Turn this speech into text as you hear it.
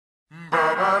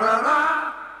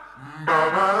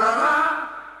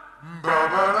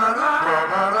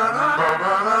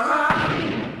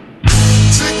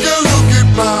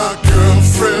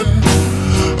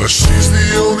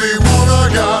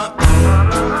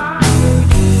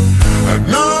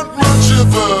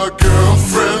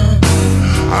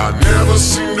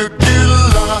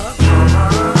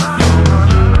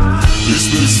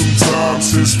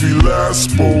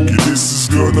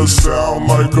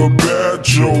a bad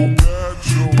joke,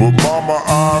 but mama,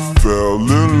 I fell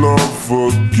in love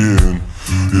again.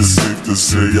 It's safe to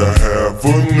say I have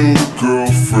a new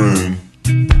girlfriend.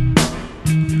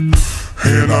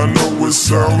 And I know it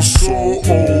sounds so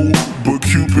old, but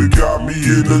Cupid got me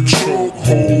in a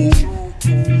chokehold.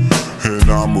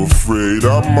 And I'm afraid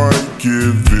I might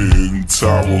give in.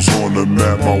 Towels on the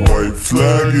mat, my white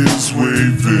flag is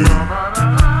waving.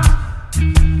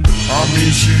 I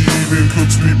mean, she even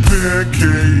cooks me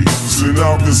pancakes and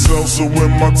Alka-Seltzer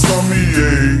when my tummy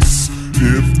aches.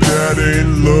 If that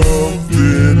ain't love,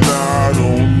 then I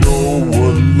don't know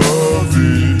what love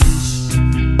is.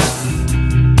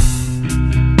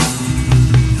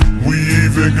 We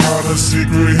even got a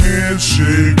secret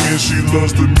handshake, and she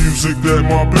loves the music that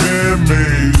my band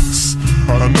makes.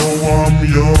 I know I'm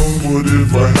young, but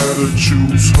if I had to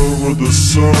choose her or the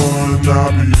sun,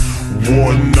 I'd be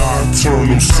one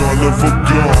nocturnal son of a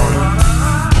gun.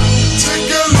 Take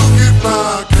a look at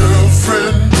my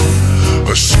girlfriend,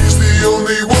 she's the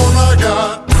only one I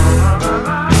got.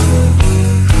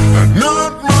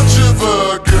 Not much of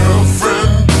a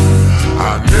girlfriend,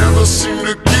 I never seem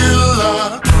to get a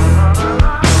lot.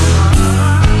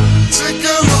 Take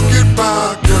a look at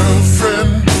my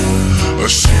girlfriend,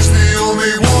 she's the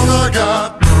only one I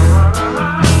got.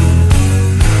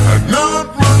 Not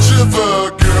much of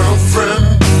a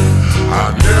girlfriend, I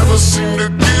never seem to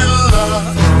get a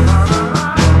lot.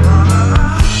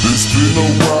 It's been a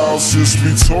while since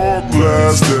we talked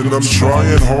last, and I'm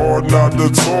trying hard not to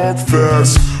talk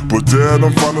fast. But Dad,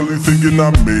 I'm finally thinking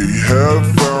I may have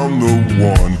found the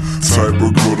one type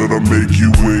of girl that'll make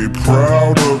you way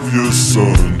proud of your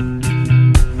son.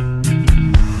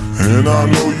 And I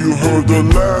know you heard the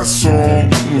last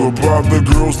song about the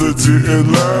girls that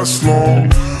didn't last long,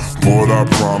 but I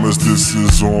promise this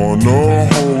is on a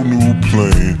whole new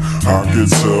plane. I can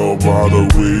tell by the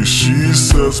way she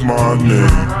says my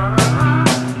name.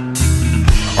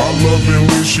 I love it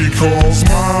when she calls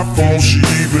my phone. She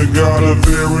even got a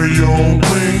very own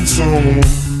ringtone.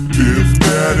 If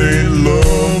that ain't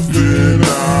love, then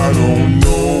I don't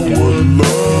know what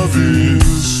love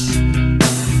is.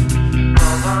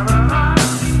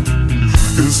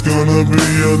 It's gonna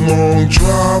be a long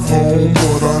drive home,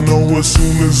 but I know as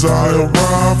soon as I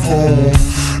arrive home,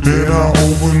 and I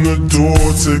open the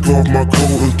door, take off my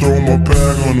coat and throw my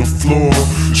bag on the floor,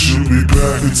 she'll be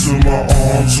back into my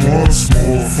arms once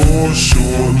more, for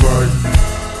sure, like.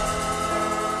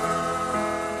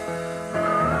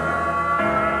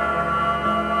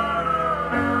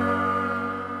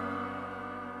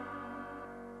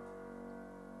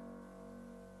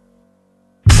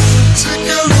 Take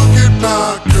a look at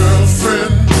my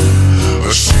girlfriend,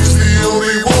 she's the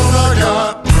only one I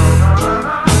got.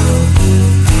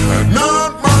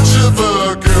 Not much of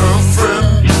a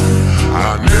girlfriend,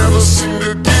 I never seem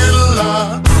to get a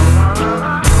lot.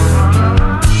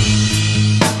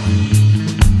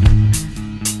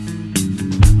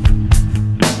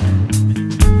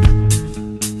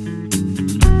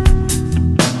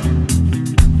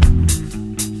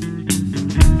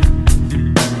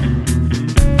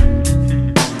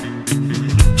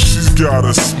 Got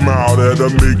a smile that'll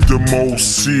make the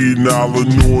most senile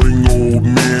annoying old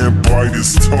man bite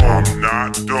his tongue. I'm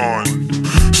not done.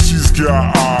 She's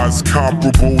got eyes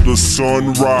comparable to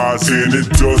sunrise, and it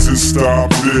doesn't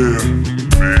stop there.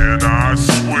 Man, I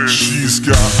swear. She's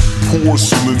got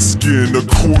porcelain skin, of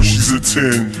course she's a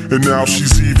 10, and now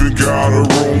she's even got her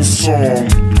own song.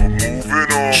 But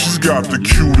moving on. She's got the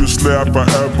cutest laugh I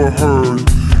ever heard,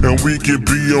 and we can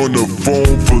be on the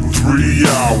phone for 3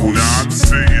 hours, not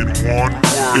saying one word.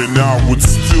 And I would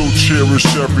still cherish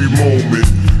every moment.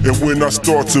 And when I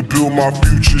start to build my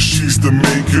future, she's the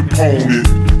main component.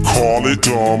 Call it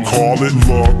dumb, call it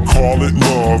luck, call it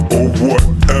love, or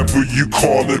whatever you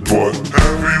call it. But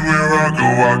everywhere I go,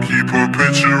 I keep a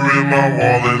picture in my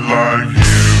wallet like you.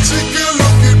 Take a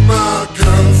look at my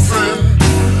girlfriend,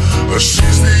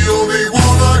 she's the only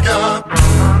one I got.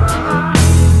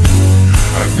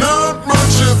 Not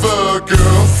much of a girl.